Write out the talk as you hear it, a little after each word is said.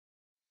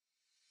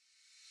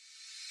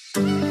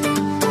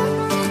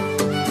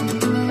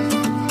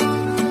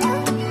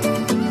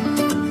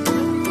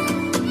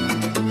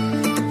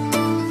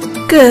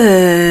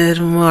Good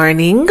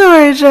morning,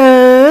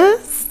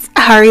 gorgeous.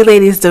 How are you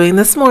ladies doing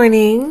this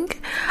morning?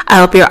 I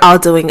hope you're all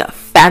doing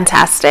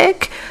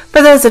fantastic.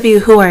 For those of you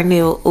who are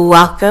new,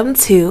 welcome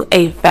to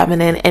a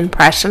Feminine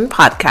Impression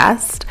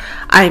podcast.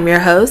 I'm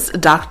your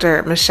host,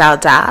 Dr. Michelle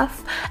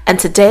Daff, and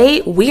today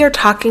we are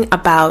talking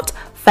about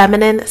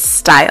feminine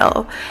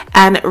style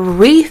and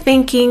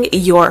rethinking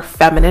your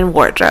feminine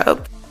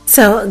wardrobe.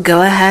 So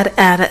go ahead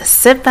and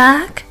sit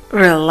back,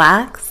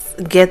 relax,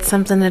 get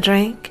something to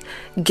drink,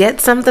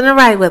 get something to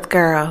write with,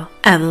 girl,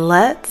 and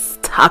let's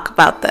talk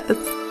about this.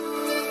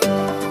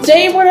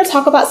 Today we're going to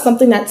talk about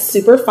something that's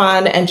super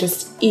fun and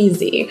just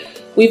easy.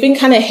 We've been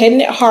kind of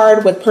hitting it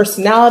hard with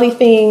personality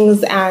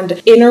things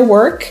and inner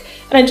work,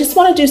 and I just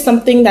want to do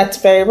something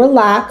that's very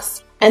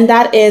relaxed, and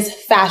that is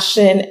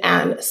fashion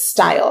and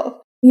style.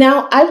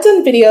 Now, I've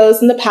done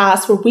videos in the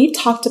past where we've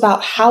talked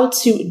about how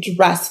to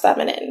dress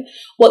feminine,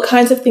 what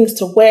kinds of things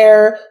to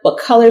wear, what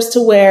colors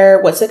to wear,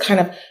 what to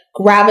kind of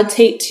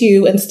gravitate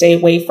to and stay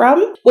away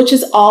from, which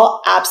is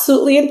all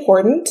absolutely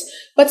important.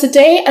 But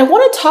today I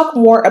want to talk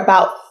more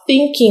about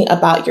thinking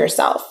about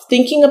yourself,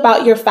 thinking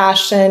about your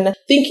fashion,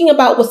 thinking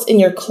about what's in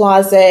your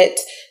closet,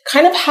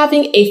 kind of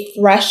having a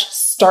fresh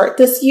start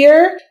this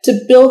year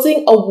to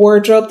building a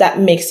wardrobe that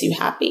makes you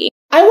happy.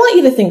 I want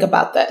you to think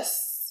about this.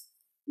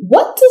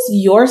 What does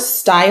your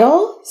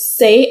style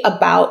say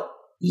about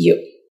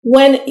you?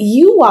 When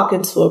you walk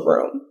into a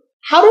room,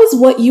 how does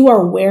what you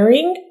are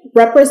wearing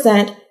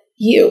represent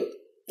you,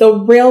 the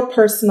real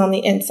person on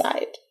the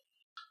inside?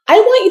 I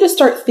want you to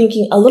start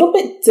thinking a little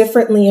bit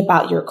differently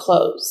about your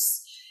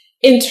clothes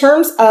in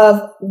terms of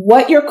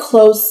what your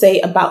clothes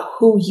say about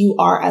who you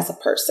are as a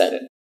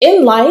person.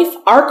 In life,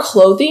 our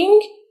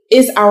clothing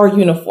is our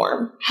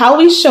uniform, how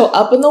we show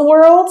up in the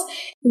world.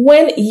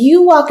 When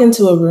you walk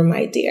into a room,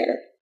 my dear,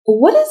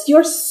 what does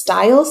your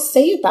style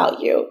say about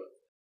you?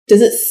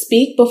 Does it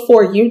speak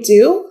before you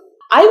do?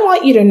 I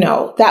want you to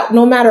know that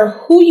no matter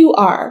who you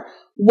are,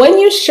 when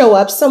you show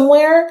up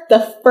somewhere,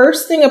 the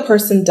first thing a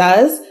person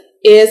does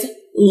is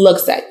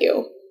looks at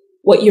you.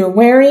 What you're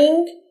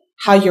wearing,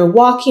 how you're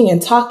walking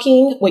and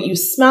talking, what you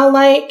smell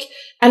like,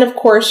 and of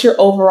course your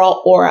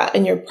overall aura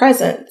and your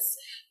presence.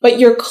 But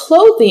your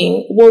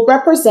clothing will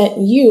represent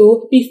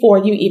you before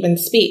you even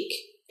speak.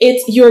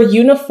 It's your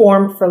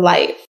uniform for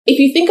life. If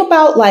you think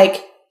about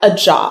like a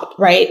job,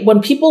 right?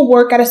 When people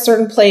work at a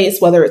certain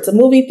place, whether it's a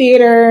movie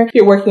theater,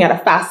 you're working at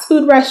a fast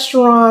food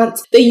restaurant,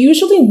 they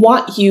usually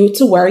want you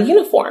to wear a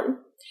uniform.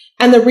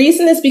 And the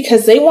reason is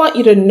because they want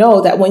you to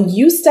know that when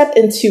you step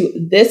into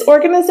this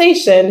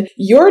organization,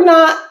 you're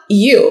not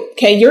you,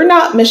 okay? You're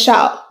not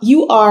Michelle.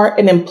 You are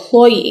an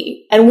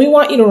employee. And we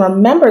want you to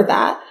remember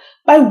that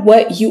by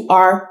what you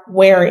are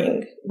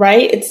wearing,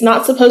 right? It's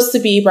not supposed to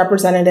be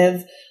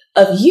representative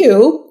of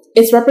you.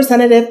 It's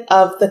representative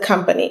of the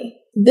company.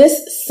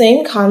 This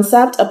same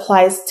concept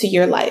applies to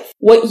your life.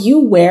 What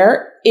you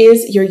wear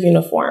is your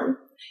uniform.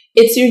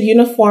 It's your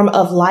uniform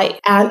of life,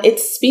 and it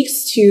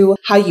speaks to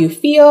how you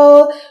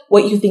feel,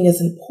 what you think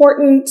is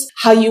important,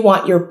 how you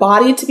want your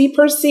body to be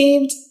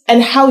perceived,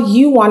 and how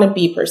you want to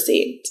be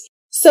perceived.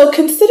 So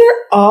consider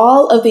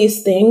all of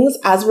these things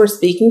as we're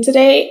speaking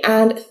today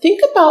and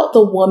think about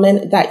the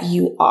woman that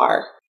you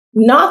are.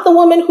 Not the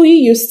woman who you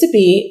used to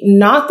be,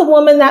 not the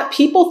woman that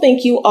people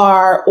think you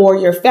are or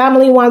your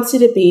family wants you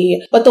to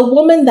be, but the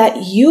woman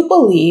that you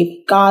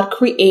believe God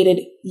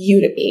created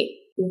you to be.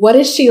 What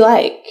is she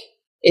like?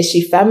 Is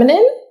she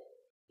feminine?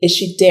 Is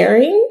she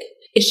daring?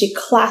 Is she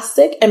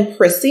classic and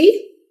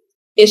prissy?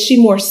 Is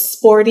she more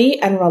sporty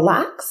and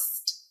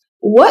relaxed?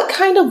 What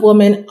kind of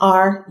woman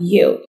are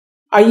you?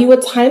 Are you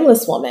a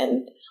timeless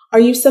woman? Are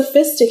you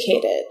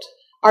sophisticated?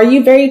 Are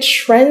you very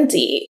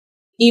trendy?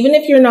 Even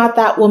if you're not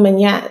that woman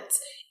yet,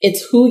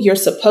 it's who you're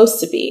supposed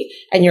to be.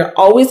 And you're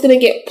always going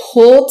to get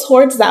pulled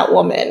towards that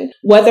woman,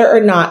 whether or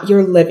not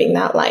you're living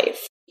that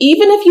life.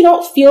 Even if you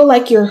don't feel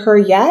like you're her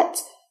yet,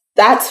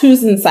 that's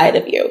who's inside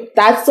of you.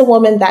 That's the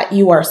woman that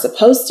you are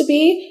supposed to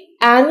be.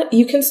 And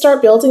you can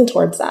start building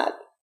towards that.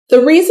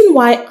 The reason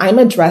why I'm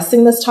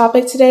addressing this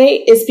topic today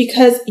is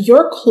because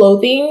your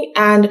clothing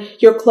and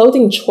your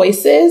clothing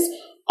choices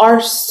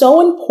are so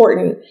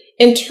important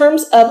in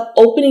terms of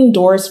opening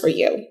doors for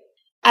you.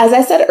 As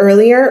I said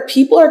earlier,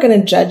 people are going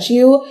to judge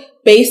you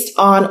based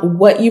on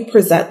what you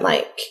present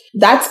like.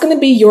 That's going to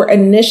be your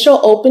initial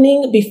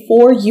opening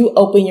before you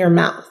open your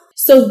mouth.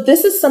 So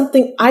this is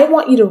something I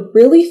want you to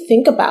really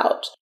think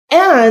about.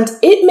 And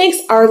it makes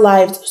our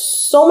lives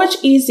so much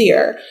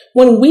easier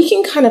when we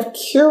can kind of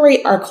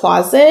curate our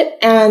closet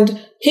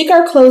and pick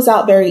our clothes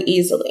out very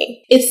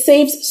easily. It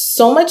saves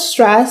so much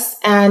stress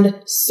and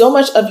so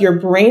much of your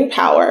brain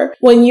power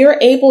when you're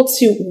able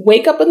to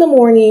wake up in the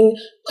morning,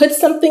 put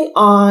something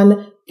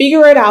on,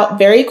 figure it out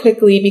very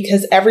quickly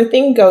because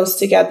everything goes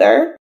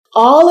together.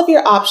 All of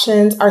your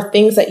options are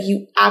things that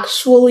you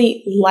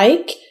actually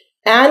like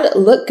and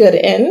look good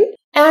in.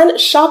 And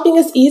shopping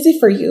is easy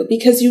for you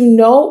because you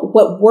know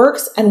what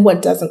works and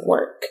what doesn't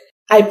work.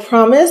 I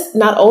promise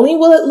not only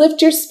will it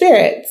lift your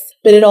spirits,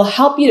 but it'll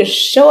help you to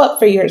show up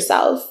for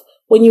yourself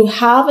when you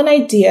have an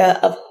idea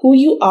of who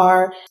you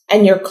are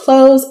and your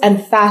clothes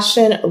and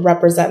fashion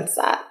represents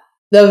that.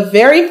 The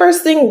very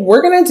first thing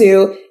we're going to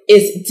do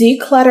is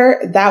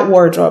declutter that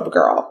wardrobe,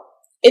 girl.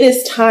 It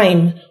is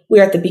time.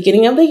 We're at the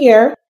beginning of the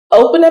year.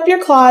 Open up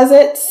your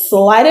closet,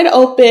 slide it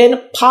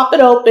open, pop it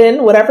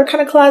open, whatever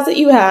kind of closet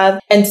you have,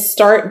 and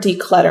start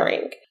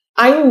decluttering.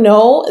 I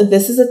know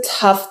this is a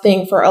tough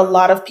thing for a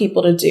lot of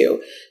people to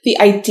do. The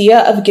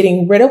idea of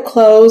getting rid of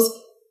clothes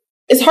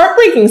is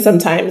heartbreaking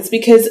sometimes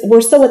because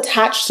we're so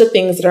attached to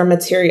things that are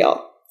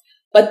material.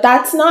 But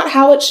that's not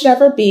how it should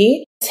ever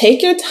be.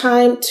 Take your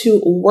time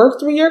to work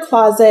through your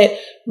closet,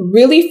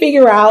 really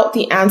figure out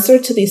the answer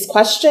to these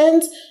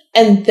questions,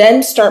 and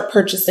then start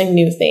purchasing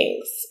new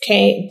things,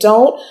 okay?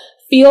 Don't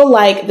feel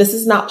like this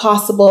is not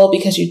possible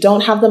because you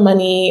don't have the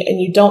money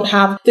and you don't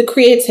have the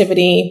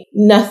creativity.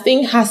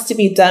 Nothing has to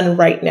be done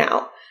right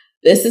now.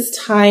 This is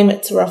time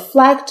to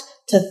reflect,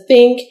 to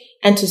think,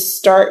 and to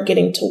start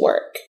getting to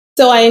work.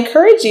 So I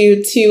encourage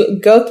you to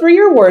go through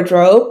your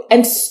wardrobe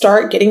and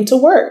start getting to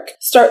work.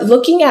 Start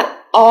looking at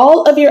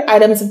all of your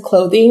items of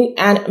clothing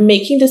and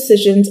making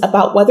decisions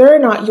about whether or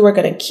not you are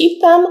going to keep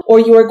them or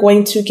you are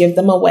going to give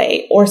them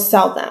away or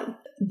sell them.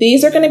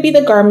 These are going to be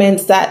the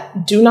garments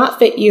that do not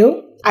fit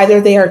you.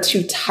 Either they are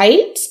too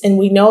tight, and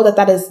we know that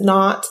that is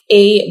not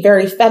a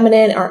very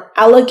feminine or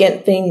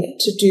elegant thing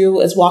to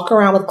do, is walk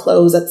around with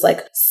clothes that's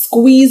like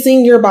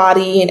squeezing your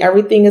body and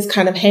everything is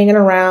kind of hanging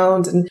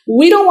around. And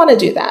we don't want to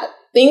do that.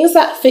 Things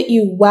that fit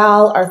you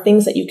well are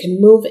things that you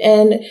can move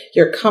in,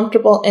 you're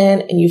comfortable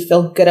in, and you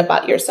feel good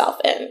about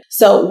yourself in.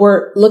 So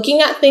we're looking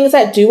at things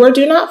that do or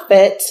do not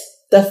fit.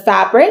 The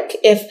fabric,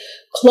 if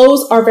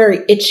clothes are very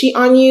itchy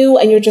on you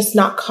and you're just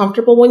not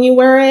comfortable when you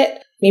wear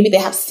it, maybe they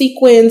have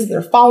sequins and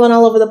they're falling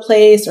all over the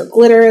place, or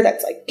glitter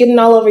that's like getting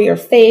all over your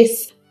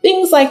face,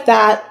 things like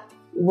that,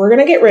 we're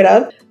going to get rid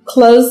of.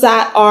 Clothes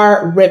that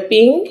are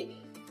ripping,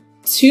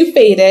 too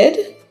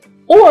faded,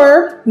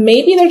 or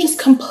maybe they're just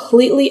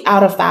completely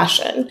out of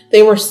fashion.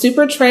 They were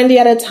super trendy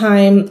at a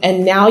time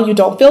and now you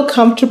don't feel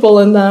comfortable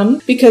in them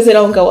because they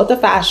don't go with the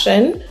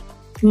fashion.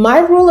 My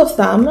rule of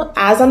thumb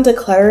as I'm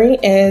decluttering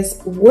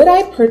is, would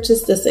I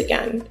purchase this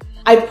again?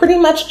 I pretty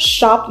much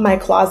shop my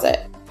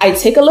closet. I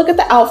take a look at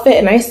the outfit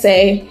and I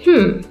say,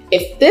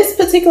 if this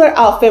particular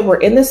outfit were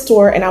in the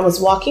store and I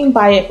was walking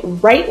by it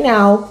right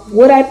now,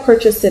 would I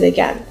purchase it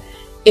again?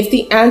 If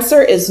the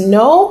answer is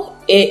no,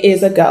 it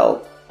is a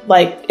go.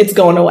 Like, it's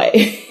going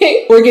away.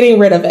 We're getting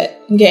rid of it.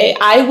 Okay.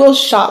 I will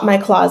shop my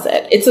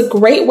closet. It's a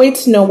great way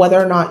to know whether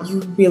or not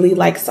you really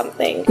like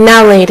something.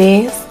 Now,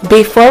 ladies,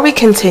 before we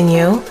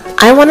continue,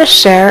 I want to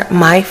share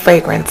my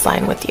fragrance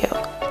line with you.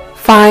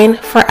 Fine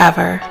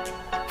Forever.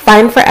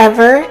 Fine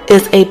Forever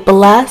is a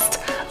blessed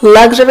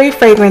luxury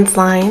fragrance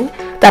line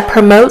that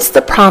promotes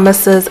the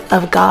promises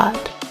of God.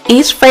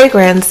 Each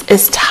fragrance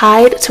is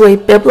tied to a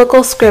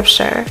biblical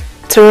scripture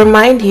to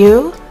remind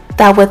you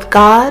that with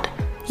God,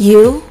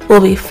 you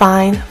will be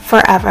fine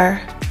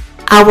forever.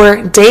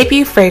 Our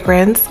debut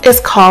fragrance is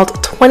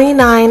called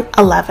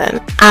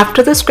 29:11,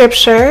 after the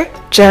scripture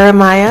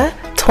Jeremiah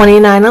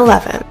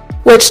 29:11,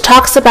 which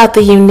talks about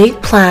the unique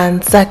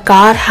plans that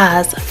God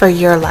has for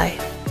your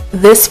life.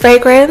 This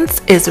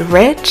fragrance is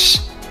rich,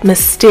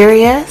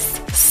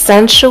 mysterious,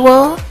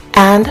 sensual,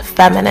 and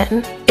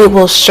feminine. It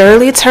will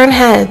surely turn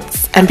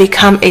heads and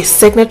become a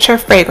signature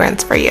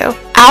fragrance for you.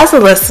 As a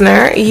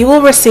listener, you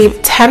will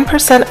receive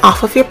 10%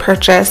 off of your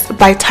purchase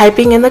by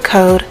typing in the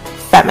code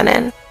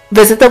FEMININE.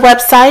 Visit the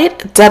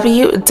website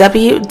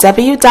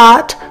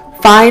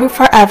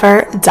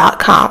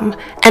www.fineforever.com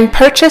and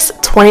purchase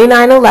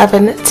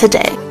 29:11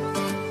 today.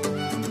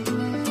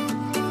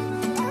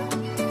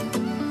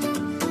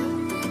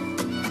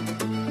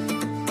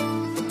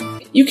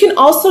 You can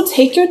also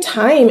take your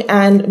time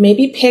and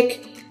maybe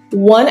pick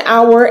 1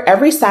 hour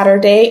every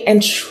Saturday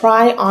and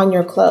try on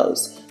your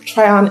clothes.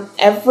 Try on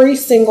every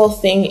single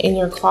thing in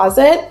your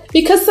closet,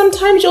 because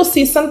sometimes you'll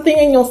see something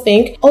and you'll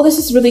think, oh, this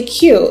is really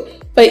cute,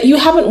 but you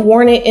haven't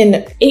worn it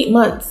in 8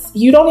 months.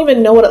 You don't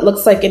even know what it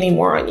looks like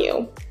anymore on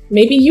you.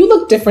 Maybe you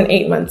look different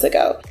 8 months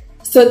ago.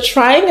 So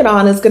trying it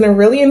on is going to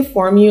really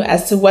inform you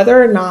as to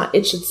whether or not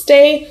it should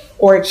stay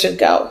or it should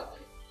go.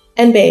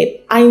 And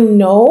babe, I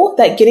know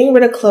that getting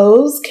rid of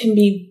clothes can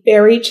be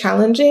very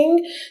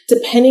challenging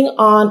depending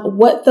on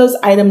what those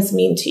items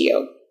mean to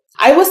you.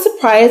 I was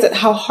surprised at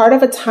how hard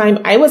of a time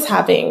I was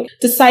having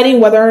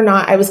deciding whether or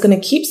not I was going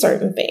to keep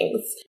certain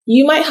things.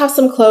 You might have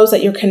some clothes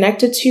that you're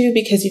connected to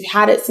because you've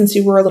had it since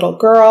you were a little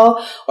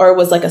girl, or it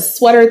was like a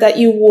sweater that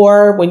you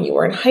wore when you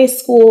were in high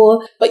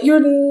school, but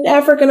you're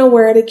never going to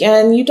wear it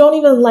again. You don't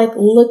even like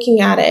looking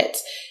at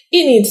it.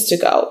 It needs to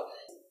go.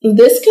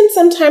 This can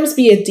sometimes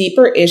be a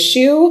deeper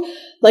issue.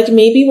 Like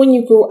maybe when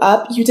you grew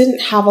up, you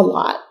didn't have a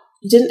lot.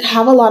 You didn't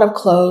have a lot of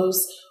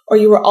clothes, or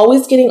you were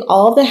always getting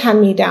all of the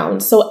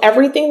hand-me-downs. So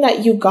everything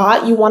that you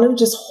got, you wanted to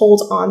just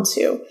hold on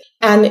to.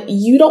 And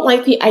you don't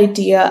like the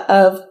idea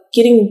of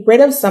getting rid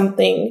of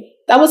something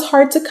that was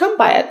hard to come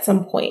by at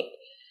some point.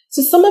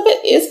 So some of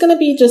it is going to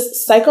be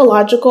just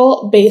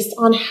psychological based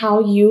on how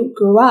you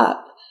grew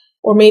up.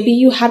 Or maybe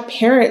you had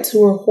parents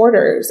who were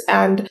hoarders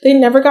and they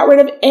never got rid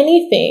of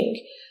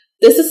anything.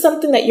 This is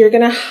something that you're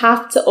going to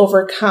have to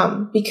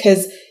overcome,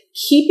 because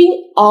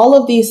keeping all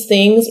of these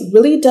things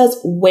really does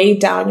weigh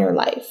down your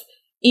life.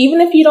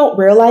 Even if you don't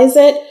realize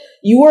it,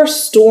 you are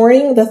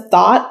storing the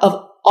thought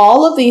of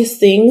all of these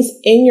things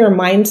in your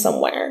mind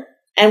somewhere.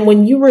 And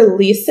when you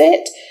release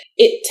it,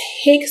 it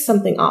takes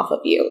something off of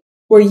you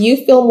where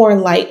you feel more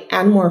light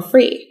and more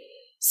free.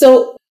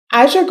 So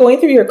as you're going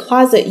through your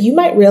closet, you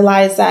might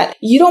realize that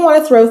you don't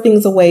want to throw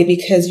things away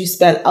because you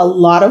spent a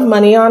lot of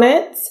money on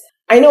it.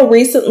 I know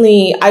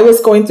recently I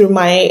was going through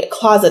my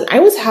closet. I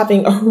was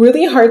having a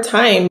really hard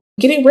time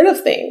getting rid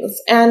of things.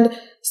 And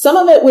some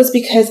of it was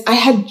because I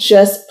had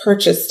just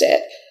purchased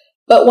it.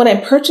 But when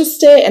I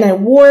purchased it and I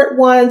wore it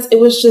once, it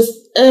was just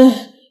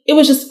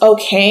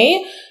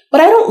okay,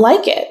 but I don't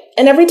like it.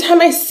 And every time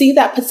I see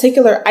that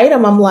particular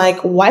item, I'm like,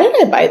 why did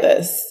I buy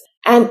this?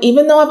 And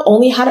even though I've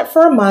only had it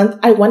for a month,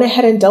 I went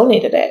ahead and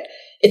donated it.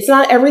 It's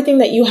not everything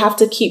that you have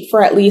to keep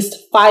for at least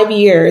 5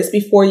 years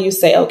before you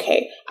say,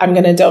 okay, I'm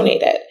going to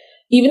donate it.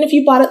 Even if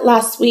you bought it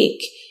last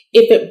week,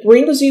 if it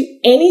brings you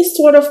any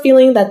sort of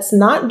feeling that's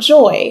not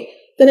joy,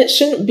 then it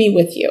shouldn't be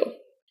with you.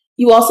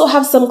 You also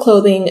have some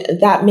clothing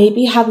that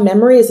maybe have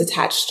memories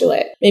attached to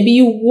it. Maybe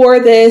you wore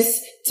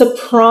this to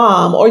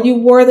prom, or you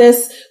wore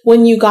this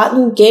when you got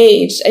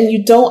engaged and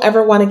you don't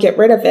ever want to get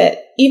rid of it.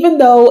 Even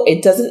though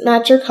it doesn't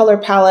match your color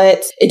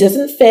palette, it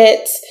doesn't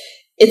fit.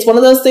 It's one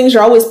of those things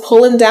you're always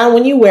pulling down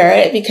when you wear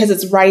it because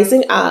it's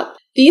rising up.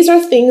 These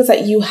are things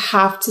that you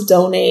have to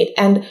donate,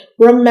 and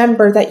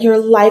remember that your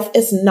life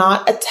is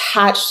not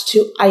attached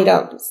to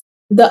items.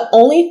 The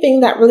only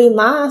thing that really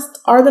lasts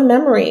are the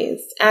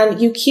memories,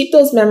 and you keep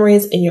those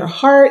memories in your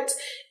heart,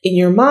 in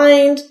your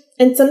mind,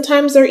 and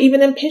sometimes they're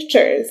even in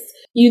pictures.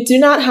 You do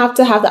not have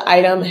to have the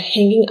item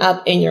hanging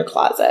up in your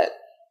closet.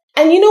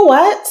 And you know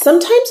what?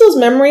 Sometimes those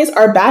memories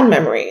are bad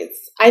memories.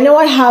 I know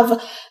I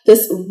have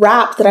this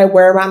wrap that I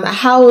wear around the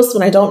house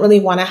when I don't really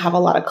want to have a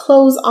lot of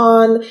clothes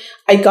on.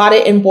 I got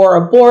it in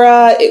Bora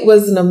Bora. It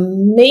was an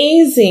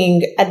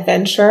amazing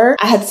adventure.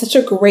 I had such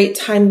a great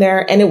time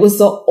there, and it was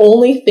the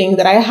only thing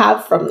that I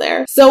have from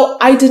there. So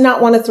I did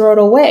not want to throw it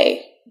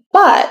away.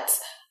 But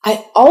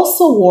I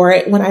also wore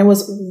it when I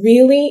was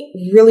really,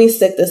 really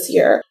sick this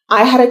year.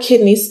 I had a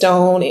kidney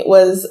stone. It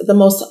was the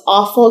most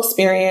awful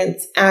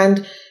experience.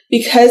 And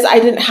because I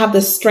didn't have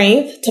the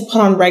strength to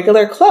put on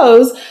regular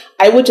clothes,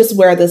 I would just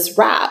wear this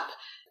wrap.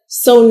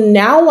 So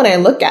now when I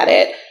look at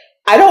it,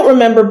 I don't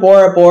remember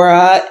Bora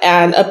Bora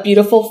and a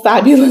beautiful,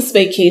 fabulous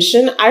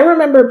vacation. I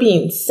remember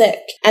being sick,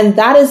 and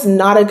that is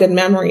not a good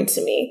memory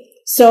to me.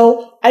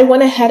 So I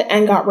went ahead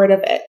and got rid of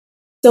it.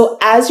 So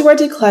as you are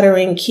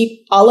decluttering,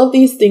 keep all of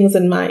these things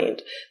in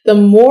mind. The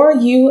more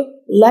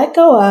you let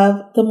go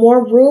of, the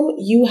more room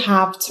you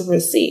have to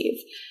receive.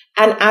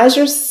 And as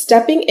you're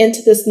stepping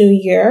into this new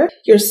year,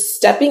 you're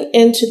stepping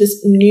into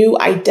this new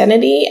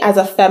identity as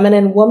a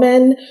feminine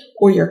woman,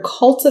 or you're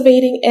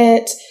cultivating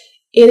it.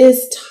 It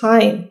is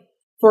time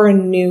for a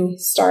new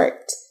start.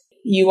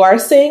 You are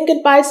saying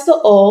goodbye to the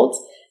old,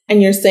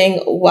 and you're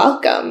saying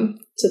welcome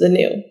to the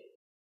new.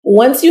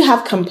 Once you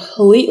have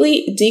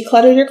completely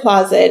decluttered your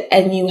closet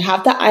and you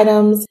have the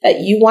items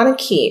that you want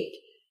to keep,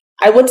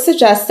 I would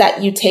suggest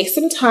that you take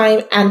some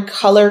time and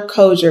color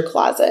code your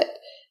closet.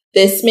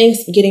 This makes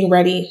getting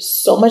ready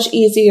so much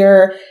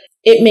easier.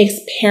 It makes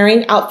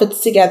pairing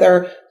outfits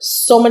together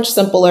so much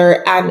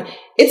simpler. And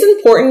it's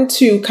important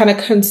to kind of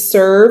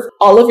conserve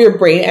all of your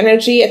brain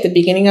energy at the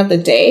beginning of the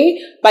day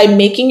by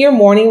making your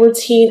morning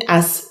routine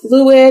as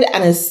fluid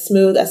and as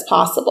smooth as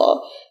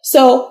possible.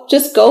 So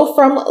just go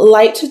from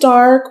light to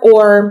dark,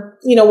 or,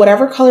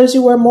 whatever colors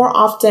you wear more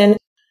often.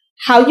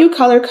 How you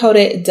color code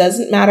it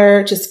doesn't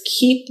matter. Just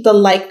keep the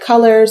light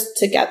colors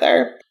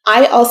together.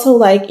 I also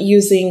like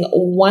using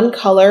one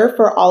color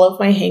for all of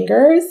my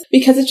hangers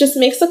because it just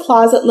makes the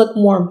closet look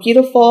more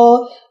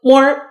beautiful,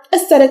 more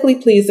aesthetically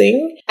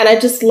pleasing. And I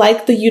just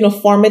like the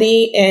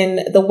uniformity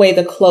in the way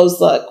the clothes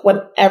look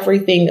when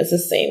everything is the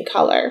same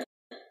color.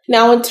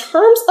 Now, in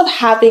terms of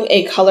having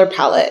a color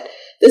palette,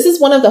 this is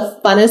one of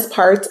the funnest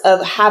parts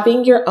of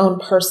having your own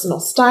personal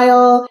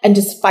style and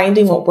just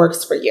finding what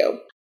works for you.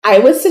 I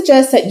would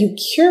suggest that you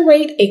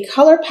curate a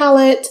color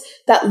palette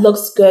that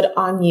looks good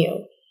on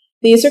you.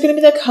 These are going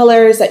to be the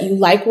colors that you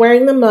like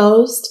wearing the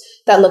most,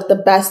 that look the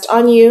best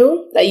on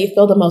you, that you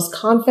feel the most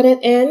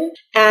confident in,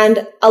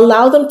 and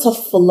allow them to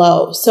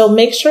flow. So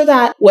make sure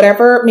that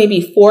whatever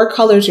maybe 4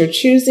 colors you're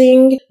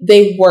choosing,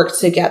 they work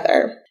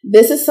together.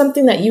 This is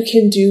something that you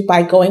can do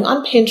by going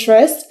on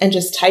Pinterest and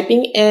just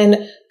typing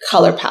in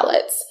color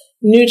palettes,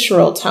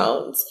 neutral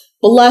tones,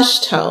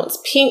 blush tones,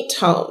 pink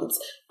tones,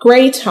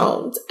 gray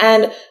tones,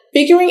 and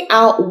figuring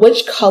out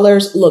which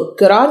colors look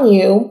good on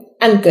you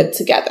and good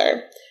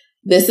together.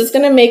 This is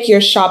going to make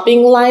your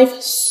shopping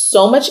life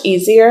so much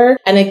easier.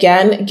 And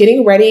again,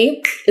 getting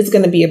ready is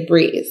going to be a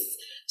breeze.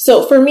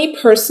 So for me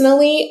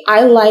personally,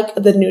 I like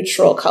the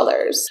neutral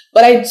colors,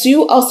 but I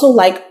do also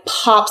like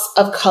pops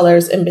of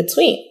colors in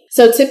between.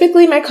 So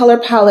typically my color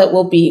palette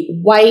will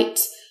be white,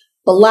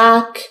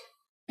 black,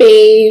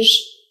 beige,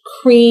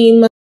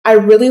 cream. I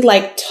really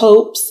like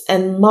taupes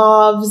and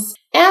mauves.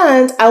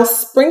 And I'll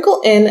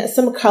sprinkle in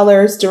some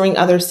colors during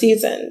other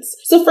seasons.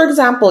 So for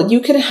example, you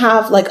could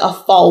have like a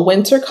fall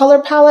winter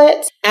color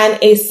palette and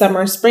a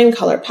summer spring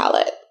color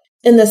palette.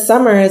 In the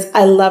summers,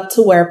 I love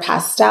to wear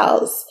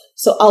pastels.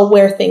 So I'll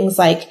wear things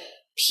like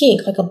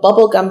pink, like a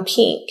bubblegum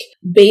pink,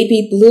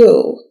 baby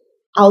blue.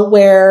 I'll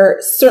wear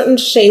certain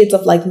shades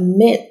of like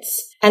mint.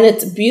 And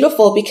it's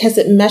beautiful because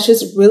it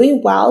meshes really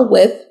well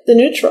with the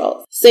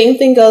neutrals. Same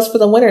thing goes for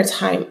the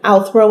wintertime.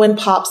 I'll throw in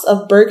pops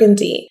of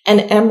burgundy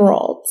and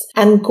emeralds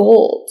and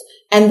gold.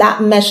 And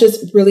that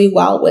meshes really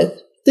well with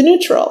the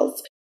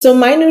neutrals. So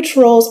my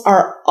neutrals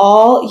are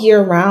all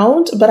year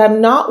round, but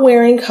I'm not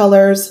wearing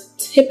colors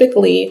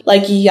typically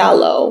like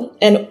yellow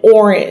and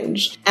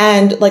orange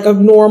and like a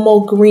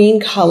normal green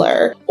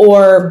color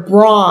or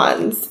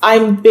bronze.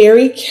 I'm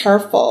very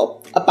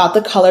careful about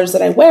the colors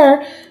that I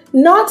wear.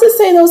 Not to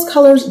say those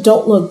colors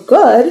don't look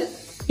good,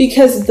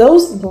 because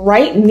those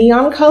bright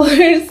neon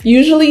colors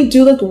usually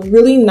do look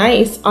really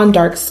nice on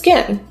dark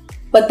skin.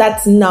 But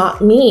that's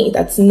not me.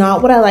 That's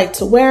not what I like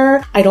to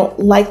wear. I don't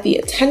like the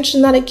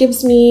attention that it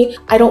gives me.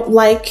 I don't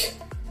like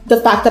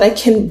the fact that I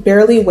can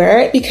barely wear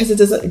it because it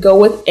doesn't go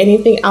with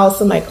anything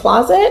else in my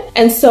closet.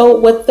 And so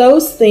with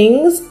those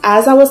things,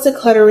 as I was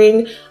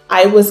decluttering,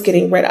 I was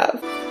getting rid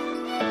of.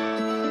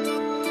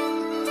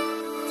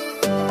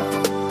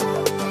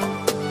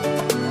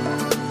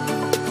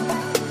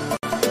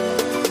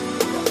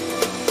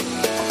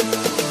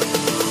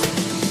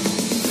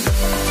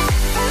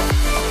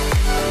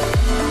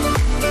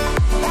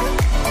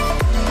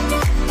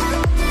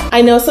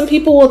 I know some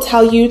people will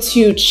tell you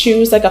to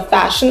choose like a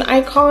fashion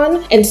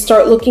icon and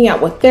start looking at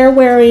what they're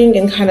wearing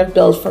and kind of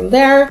build from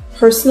there.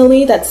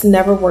 Personally, that's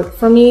never worked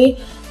for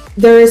me.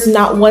 There is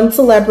not one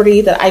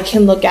celebrity that I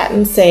can look at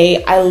and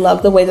say, I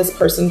love the way this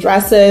person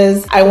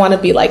dresses. I want to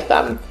be like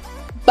them.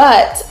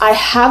 But I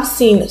have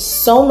seen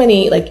so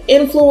many like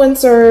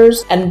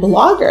influencers and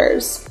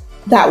bloggers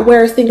that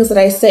wear things that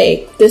I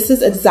say, this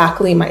is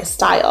exactly my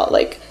style.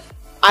 Like,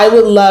 I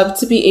would love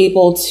to be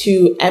able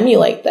to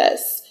emulate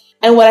this.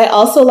 And what I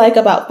also like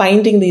about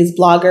finding these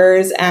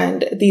bloggers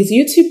and these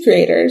YouTube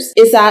creators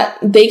is that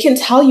they can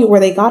tell you where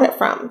they got it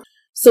from.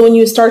 So when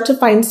you start to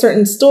find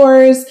certain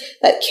stores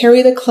that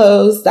carry the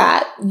clothes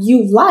that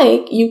you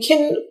like, you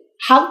can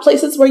have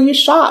places where you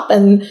shop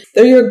and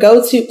they're your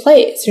go-to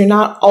place. You're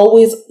not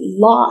always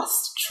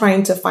lost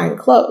trying to find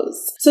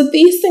clothes. So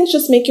these things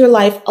just make your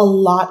life a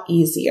lot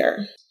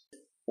easier.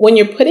 When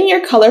you're putting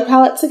your color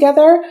palette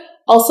together,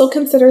 also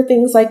consider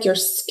things like your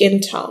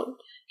skin tone.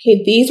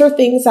 Okay, these are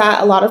things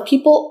that a lot of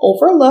people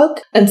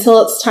overlook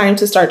until it's time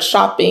to start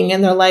shopping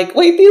and they're like,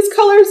 wait, these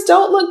colors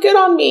don't look good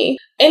on me.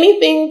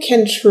 Anything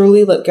can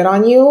truly look good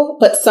on you,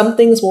 but some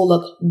things will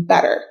look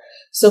better.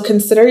 So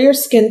consider your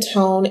skin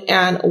tone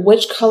and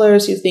which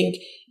colors you think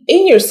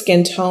in your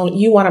skin tone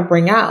you want to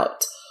bring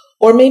out.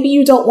 Or maybe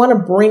you don't want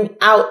to bring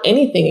out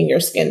anything in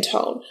your skin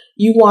tone.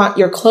 You want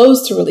your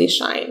clothes to really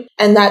shine.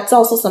 And that's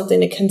also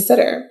something to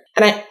consider.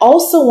 And I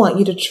also want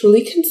you to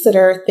truly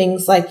consider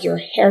things like your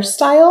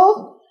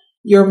hairstyle,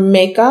 your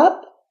makeup.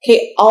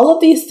 Okay, all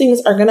of these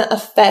things are going to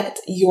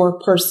affect your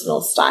personal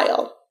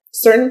style.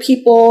 Certain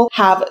people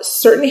have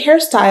certain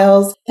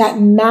hairstyles that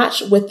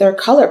match with their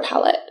color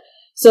palette.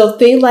 So if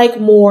they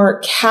like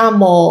more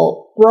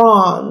camel,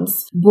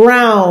 bronze,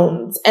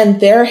 browns,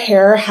 and their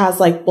hair has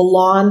like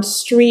blonde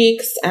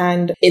streaks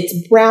and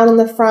it's brown in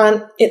the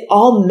front, it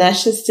all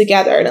meshes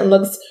together and it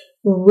looks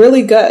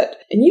really good.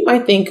 And you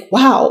might think,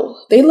 wow,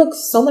 they look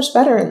so much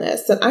better in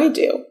this than I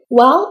do.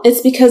 Well,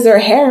 it's because their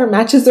hair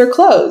matches their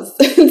clothes.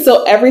 And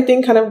so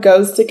everything kind of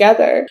goes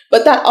together.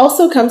 But that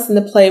also comes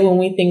into play when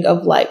we think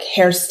of like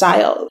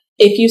hairstyle.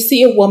 If you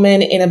see a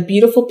woman in a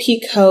beautiful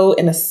peacoat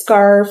and a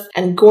scarf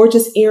and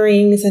gorgeous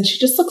earrings, and she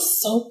just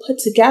looks so put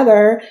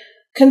together,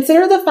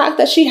 consider the fact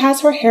that she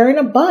has her hair in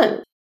a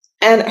bun.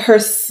 And her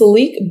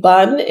sleek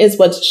bun is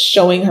what's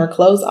showing her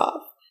clothes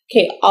off.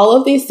 Okay, all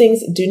of these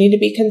things do need to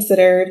be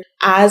considered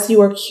as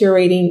you are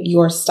curating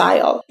your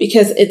style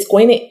because it's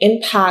going to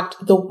impact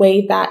the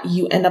way that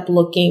you end up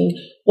looking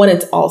when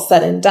it's all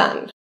said and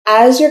done.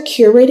 As you're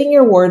curating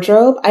your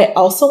wardrobe, I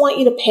also want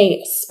you to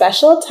pay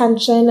special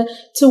attention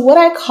to what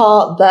I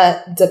call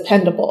the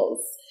dependables.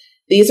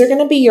 These are going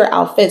to be your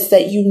outfits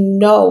that you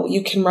know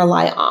you can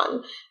rely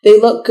on. They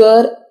look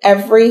good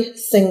every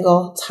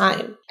single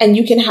time. And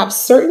you can have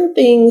certain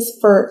things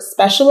for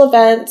special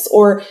events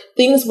or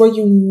things where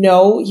you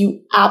know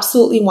you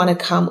absolutely want to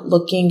come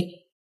looking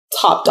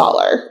top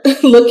dollar,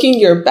 looking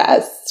your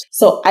best.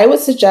 So I would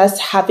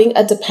suggest having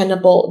a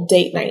dependable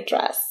date night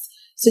dress.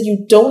 So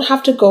you don't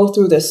have to go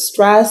through the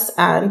stress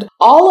and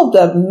all of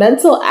the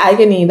mental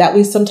agony that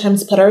we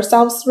sometimes put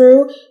ourselves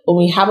through when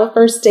we have a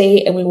first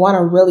date and we want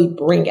to really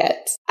bring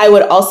it. I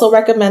would also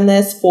recommend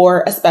this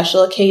for a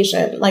special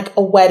occasion, like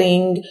a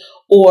wedding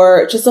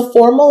or just a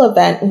formal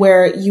event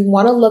where you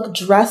want to look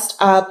dressed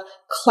up,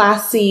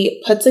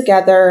 classy, put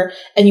together,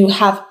 and you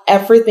have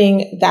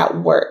everything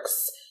that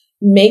works.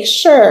 Make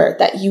sure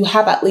that you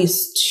have at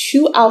least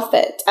 2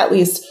 outfits, at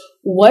least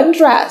one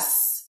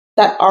dress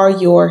that are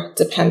your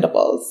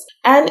dependables.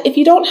 And if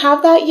you don't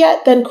have that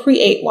yet, then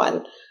create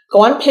one.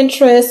 Go on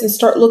Pinterest and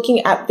start looking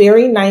at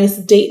very nice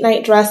date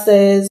night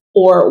dresses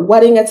or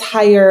wedding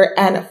attire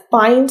and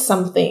find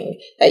something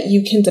that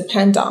you can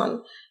depend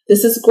on.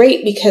 This is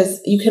great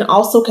because you can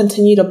also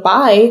continue to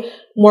buy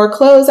more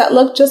clothes that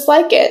look just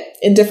like it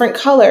in different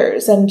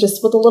colors and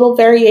just with a little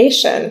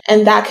variation.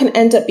 And that can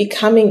end up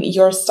becoming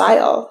your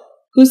style.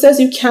 Who says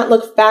you can't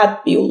look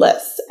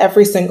fabulous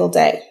every single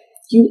day?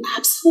 You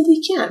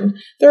absolutely can.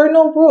 There are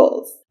no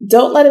rules.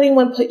 Don't let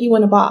anyone put you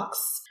in a box.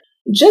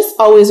 Just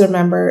always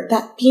remember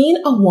that being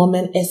a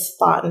woman is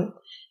fun,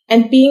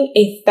 and being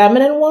a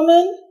feminine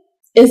woman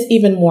is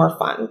even more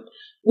fun.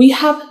 We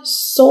have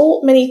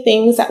so many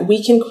things that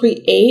we can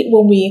create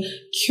when we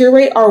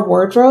curate our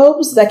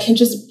wardrobes that can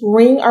just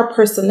bring our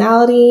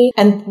personality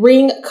and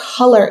bring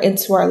color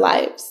into our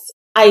lives.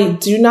 I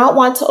do not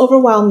want to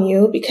overwhelm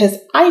you because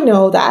I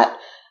know that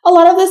a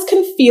lot of this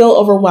can feel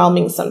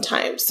overwhelming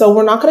sometimes. So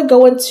we're not going to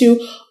go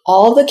into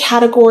all the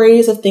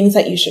categories of things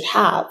that you should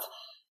have.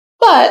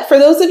 But for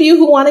those of you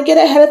who want to get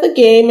ahead of the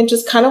game and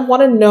just kind of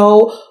want to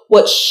know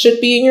what should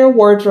be in your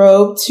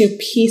wardrobe to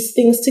piece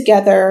things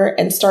together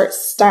and start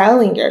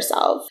styling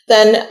yourself,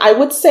 then I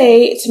would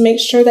say to make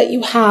sure that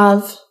you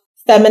have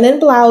feminine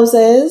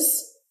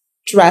blouses,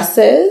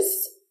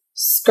 dresses,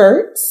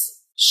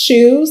 skirts,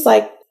 shoes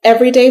like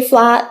everyday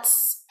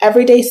flats,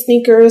 everyday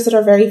sneakers that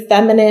are very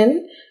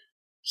feminine,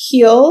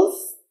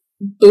 heels,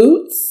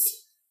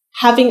 boots,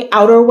 having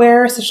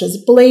outerwear such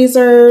as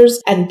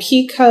blazers and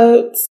pea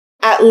coats,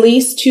 at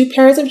least 2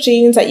 pairs of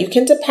jeans that you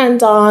can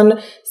depend on,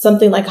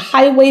 something like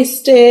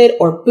high-waisted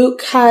or boot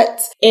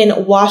cut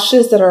in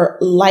washes that are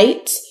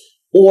light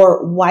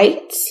or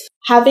white.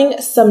 Having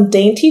some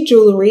dainty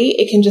jewelry.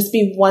 It can just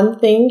be one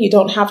thing. You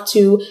don't have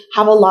to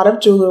have a lot of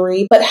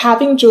jewelry, but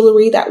having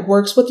jewelry that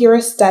works with your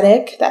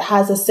aesthetic, that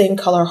has the same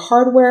color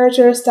hardware as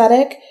your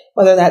aesthetic,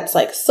 whether that's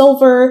like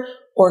silver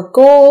or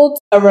gold,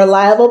 a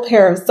reliable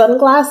pair of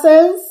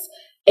sunglasses,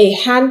 a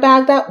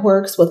handbag that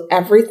works with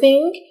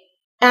everything,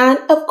 and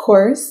of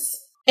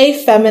course, a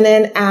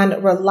feminine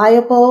and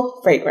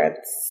reliable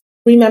fragrance.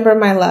 Remember,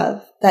 my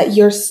love, that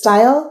your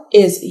style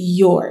is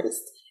yours.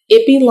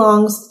 It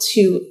belongs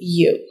to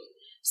you.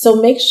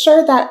 So make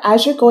sure that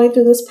as you're going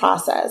through this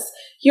process,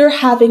 you're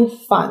having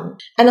fun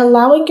and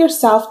allowing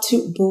yourself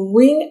to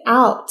bring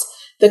out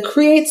the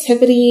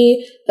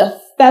creativity,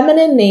 the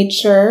feminine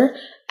nature,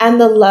 and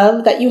the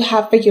love that you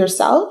have for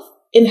yourself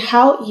in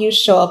how you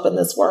show up in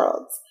this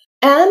world.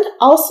 And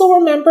also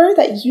remember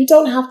that you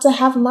don't have to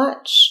have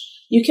much.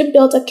 You can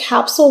build a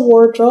capsule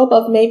wardrobe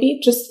of maybe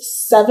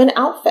just 7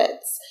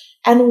 outfits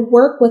and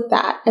work with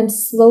that and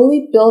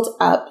slowly build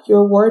up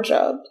your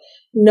wardrobe.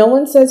 No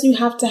one says you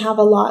have to have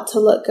a lot to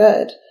look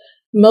good.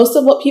 Most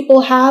of what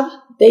people have,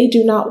 they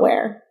do not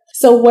wear.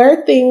 So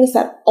wear things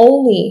that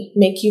only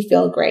make you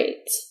feel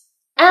great.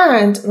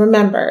 And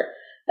remember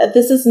that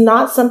this is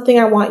not something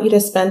I want you to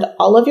spend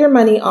all of your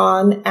money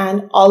on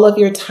and all of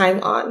your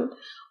time on.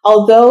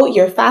 Although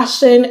your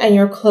fashion and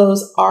your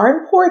clothes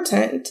are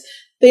important,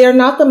 they are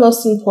not the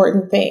most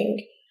important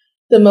thing.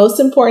 The most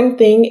important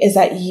thing is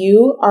that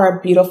you are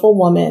a beautiful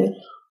woman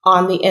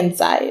on the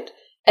inside.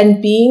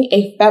 And being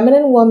a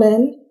feminine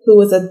woman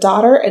who is a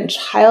daughter and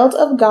child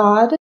of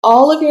God,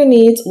 all of your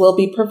needs will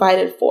be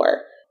provided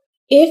for.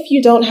 If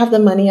you don't have the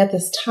money at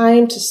this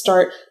time to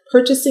start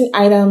purchasing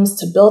items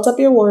to build up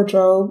your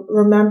wardrobe,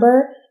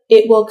 remember,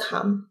 it will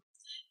come.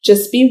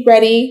 Just be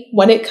ready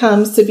when it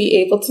comes to be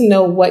able to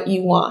know what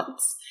you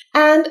want.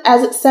 And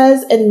as it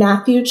says in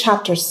Matthew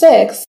chapter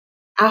 6,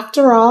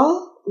 after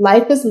all,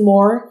 life is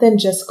more than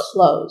just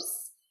clothes.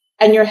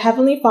 And your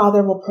Heavenly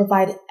Father will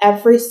provide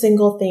every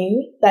single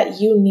thing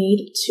that you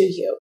need to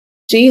you.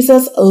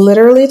 Jesus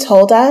literally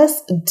told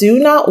us, do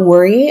not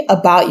worry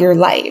about your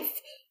life,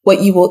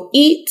 what you will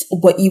eat,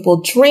 what you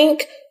will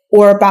drink,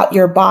 or about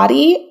your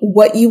body,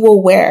 what you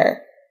will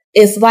wear.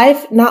 Is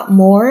life not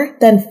more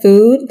than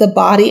food, the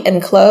body,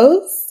 and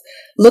clothes?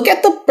 Look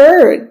at the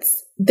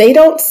birds. They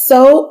don't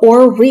sow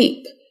or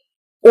reap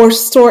or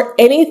store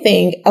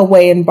anything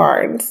away in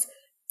barns,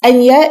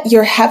 and yet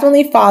your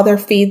Heavenly Father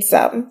feeds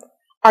them.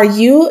 Are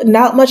you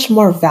not much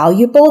more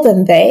valuable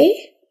than they?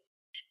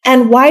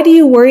 And why do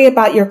you worry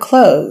about your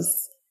clothes?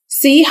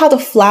 See how the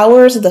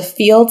flowers of the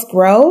fields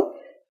grow?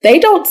 They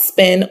don't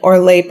spin or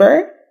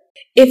labor.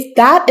 If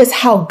that is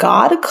how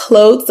God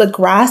clothes the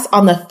grass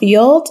on the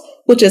field,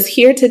 which is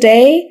here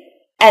today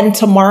and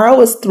tomorrow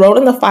is thrown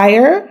in the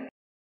fire,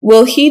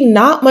 will He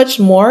not much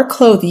more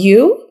clothe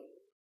you?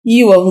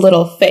 You of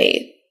little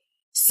faith.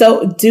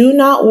 So do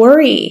not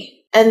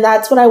worry. And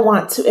that's what I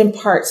want to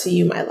impart to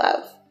you, my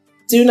love.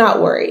 Do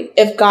not worry.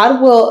 If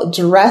God will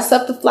dress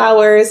up the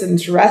flowers and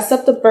dress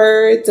up the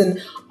birds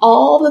and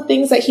all the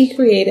things that He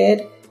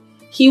created,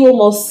 He will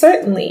most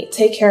certainly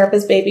take care of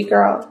His baby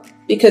girl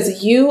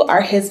because you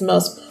are His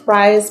most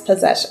prized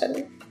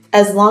possession.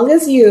 As long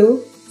as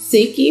you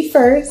seek ye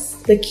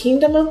first the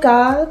kingdom of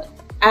God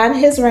and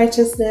His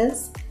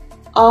righteousness,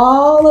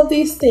 all of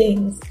these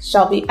things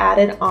shall be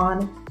added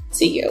on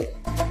to you.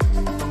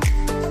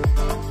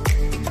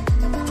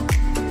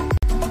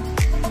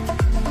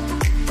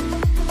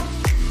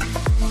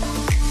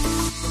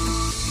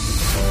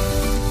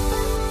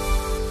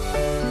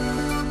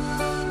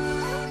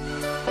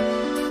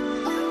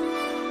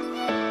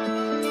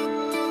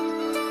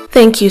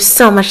 Thank you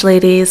so much,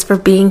 ladies, for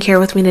being here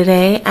with me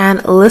today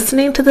and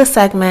listening to the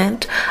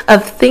segment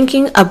of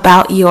thinking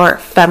about your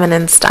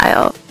feminine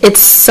style.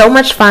 It's so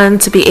much fun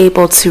to be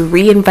able to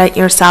reinvent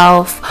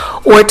yourself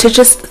or to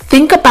just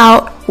think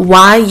about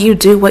why you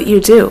do what you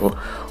do,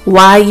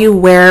 why you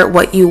wear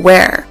what you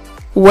wear.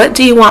 What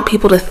do you want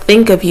people to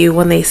think of you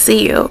when they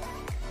see you?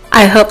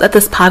 I hope that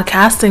this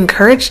podcast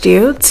encouraged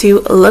you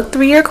to look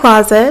through your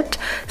closet,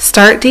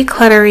 start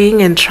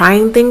decluttering and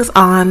trying things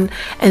on,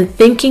 and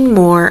thinking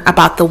more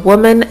about the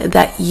woman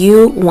that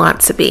you want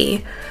to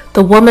be,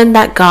 the woman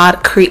that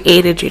God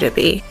created you to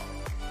be.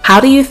 How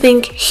do you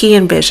think He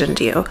envisioned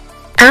you?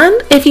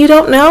 And if you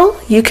don't know,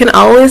 you can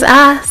always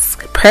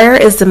ask.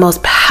 Prayer is the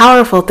most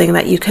powerful thing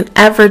that you can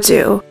ever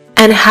do.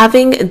 And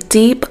having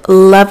deep,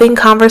 loving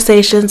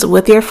conversations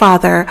with your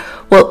Father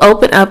will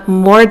open up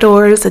more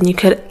doors than you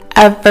could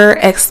ever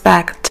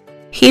expect.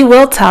 He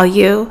will tell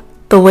you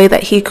the way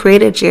that He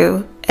created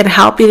you and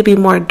help you to be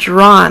more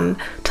drawn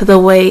to the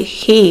way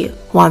He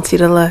wants you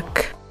to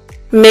look.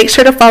 Make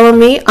sure to follow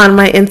me on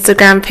my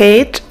Instagram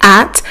page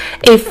at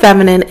A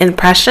Feminine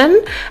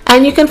Impression,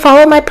 and you can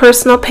follow my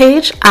personal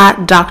page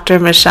at Dr.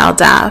 Michelle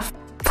Daff.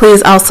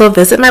 Please also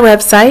visit my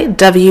website,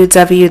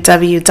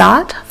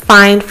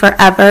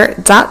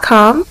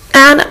 www.findforever.com,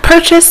 and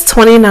purchase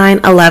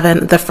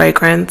 2911 the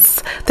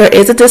fragrance. There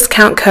is a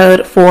discount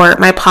code for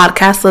my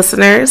podcast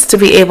listeners to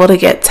be able to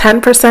get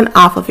 10%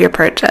 off of your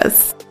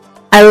purchase.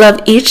 I love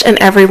each and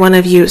every one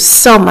of you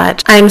so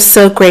much. I am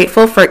so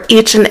grateful for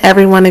each and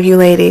every one of you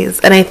ladies,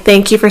 and I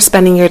thank you for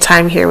spending your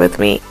time here with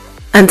me.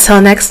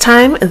 Until next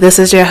time, this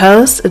is your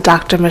host,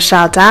 Dr.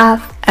 Michelle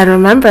Daff, and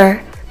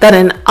remember that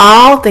in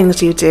all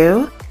things you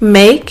do,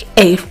 make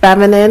a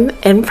feminine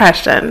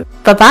impression.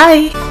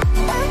 Bye-bye.